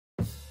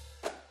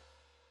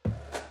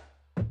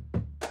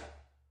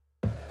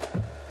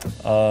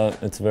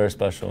It's very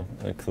special,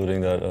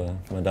 including that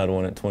my dad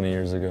won it 20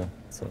 years ago.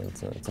 So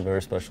it's a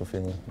very special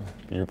feeling.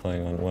 You're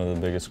playing on one of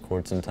the biggest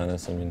courts in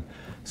tennis. I mean,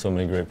 so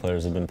many great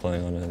players have been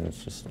playing on it, and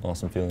it's just an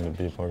awesome feeling to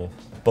be a part of.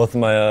 Both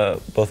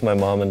my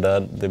mom and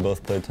dad, they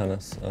both played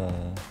tennis.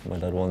 My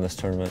dad won this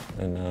tournament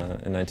in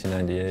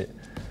 1998.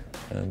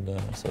 And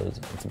so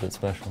it's a bit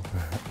special.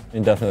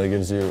 It definitely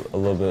gives you a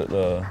little bit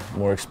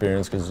more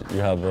experience because you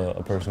have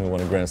a person who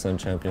won a Grand Slam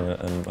champion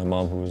and my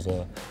mom who was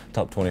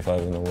top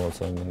 25 in the world,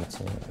 so I mean it's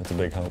a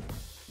big help.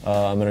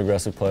 I'm an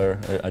aggressive player.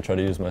 I try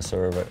to use my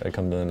serve. I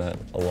come to the net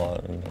a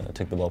lot and I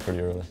take the ball pretty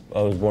early.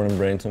 I was born in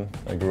Brainton.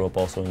 I grew up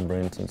also in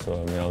Brainton,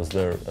 so I mean I was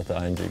there at the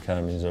IMG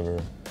academies ever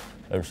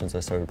since I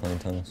started playing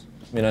tennis.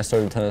 I mean I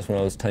started tennis when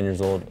I was 10 years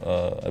old.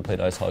 I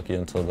played ice hockey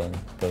until then,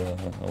 but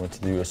I went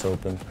to the US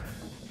Open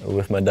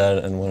with my dad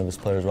and one of his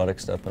players, Roddick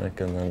Stepanek,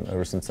 and then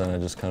ever since then I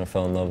just kind of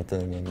fell in love with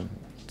it and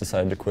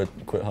decided to quit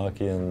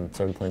hockey and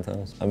started playing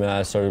tennis. I mean,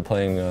 I started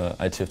playing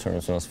ITF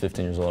tournaments when I was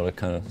 15 years old. I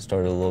kind of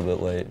started a little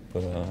bit late,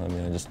 but I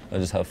mean, I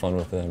just have fun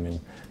with it. I mean,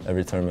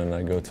 every tournament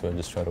I go to, I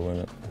just try to win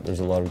it. There's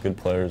a lot of good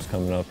players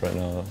coming up right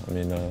now. I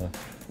mean,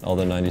 all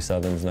the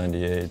 97s,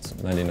 98s,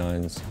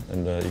 99s,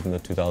 and even the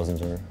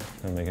 2000s are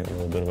kind of making a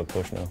little bit of a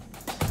push now.